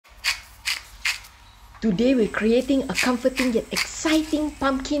Today we're creating a comforting yet exciting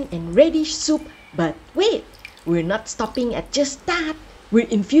pumpkin and radish soup. But wait, we're not stopping at just that. We're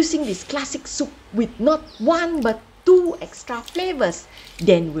infusing this classic soup with not one but two extra flavors.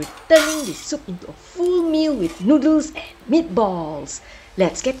 Then we're turning this soup into a full meal with noodles and meatballs.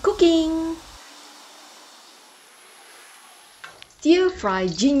 Let's get cooking! Stir fry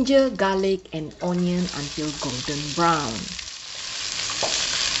ginger, garlic and onion until golden brown.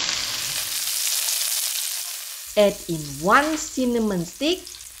 Add in 1 cinnamon stick,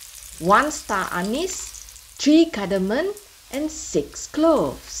 1 star anise, 3 cardamom and 6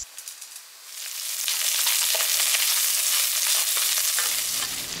 cloves.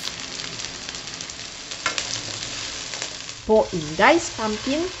 Pour in diced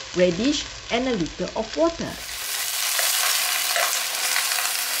pumpkin, radish and a little of water.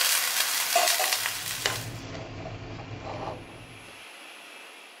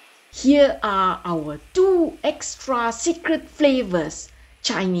 Here are our 2 extra secret flavors,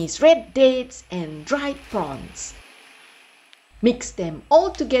 Chinese red dates and dried prawns. Mix them all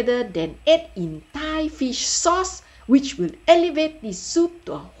together, then add in Thai fish sauce, which will elevate this soup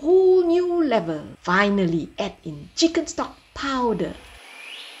to a whole new level. Finally, add in chicken stock powder.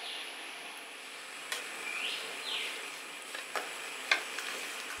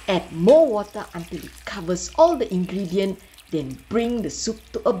 Add more water until it covers all the ingredients. Then bring the soup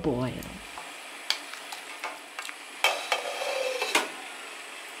to a boil.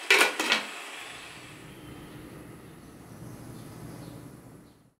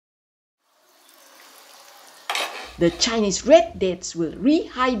 The Chinese red dates will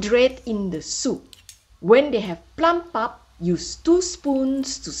rehydrate in the soup. When they have plumped up, use 2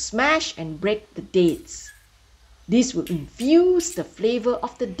 spoons to smash and break the dates. This will infuse the flavor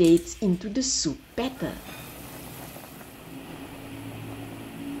of the dates into the soup better.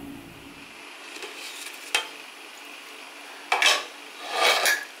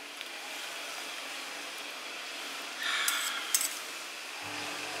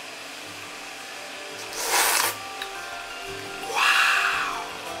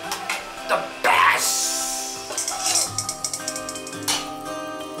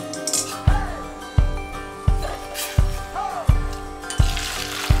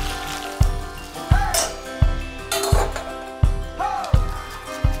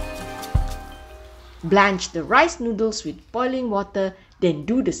 Blanch the rice noodles with boiling water, then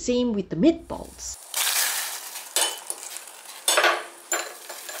do the same with the meatballs.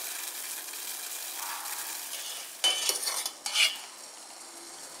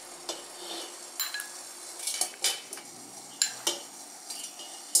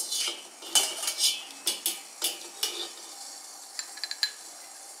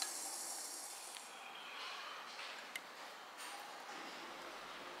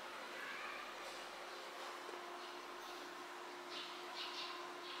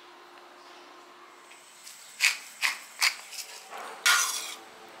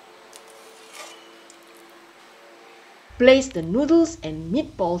 Place the noodles and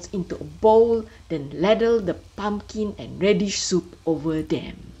meatballs into a bowl, then ladle the pumpkin and radish soup over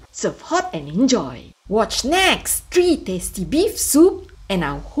them. Serve hot and enjoy! Watch next! 3 tasty beef soup and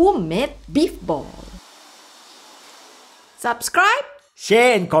our homemade beef ball. Subscribe,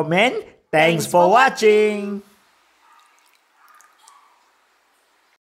 share and comment. Thanks for watching.